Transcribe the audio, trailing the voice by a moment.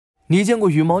你见过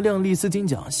羽毛亮丽、丝巾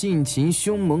甲、性情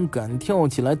凶猛、敢跳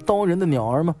起来刀人的鸟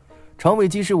儿吗？长尾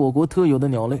鸡是我国特有的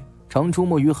鸟类，常出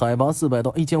没于海拔400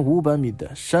到1500米的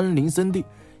山林森地，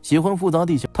喜欢复杂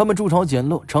地形。它们筑巢简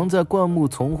陋，常在灌木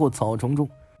丛或草丛中。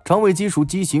长尾鸡属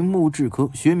鸡形目雉科，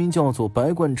学名叫做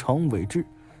白冠长尾雉。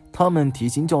它们体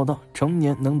型较大，成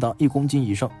年能达1公斤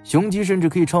以上，雄鸡甚至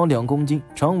可以超2公斤。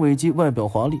长尾鸡外表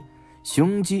华丽，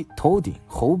雄鸡头顶、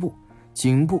喉部、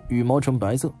颈部羽毛呈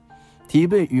白色，体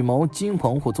背羽毛金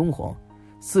黄或棕黄，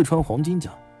四川黄金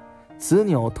甲。此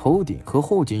鸟头顶和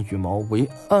后颈羽毛为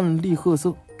暗栗褐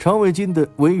色。长尾鸡的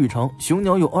尾羽长，雄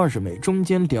鸟有20枚，中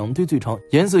间2对最长，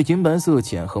颜色银白色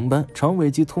浅横斑。长尾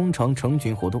鸡通常成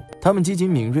群活动，它们机警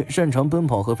敏锐，擅长奔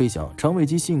跑和飞翔。长尾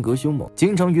鸡性格凶猛，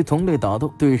经常与同类打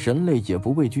斗，对人类也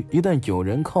不畏惧。一旦有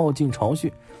人靠近巢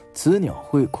穴，此鸟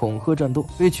会恐吓战斗，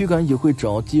被驱赶也会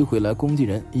找机会来攻击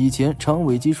人。以前长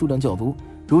尾鸡数量较多，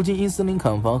如今因森林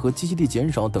砍伐和栖息地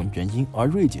减少等原因而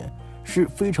锐减，是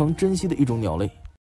非常珍惜的一种鸟类。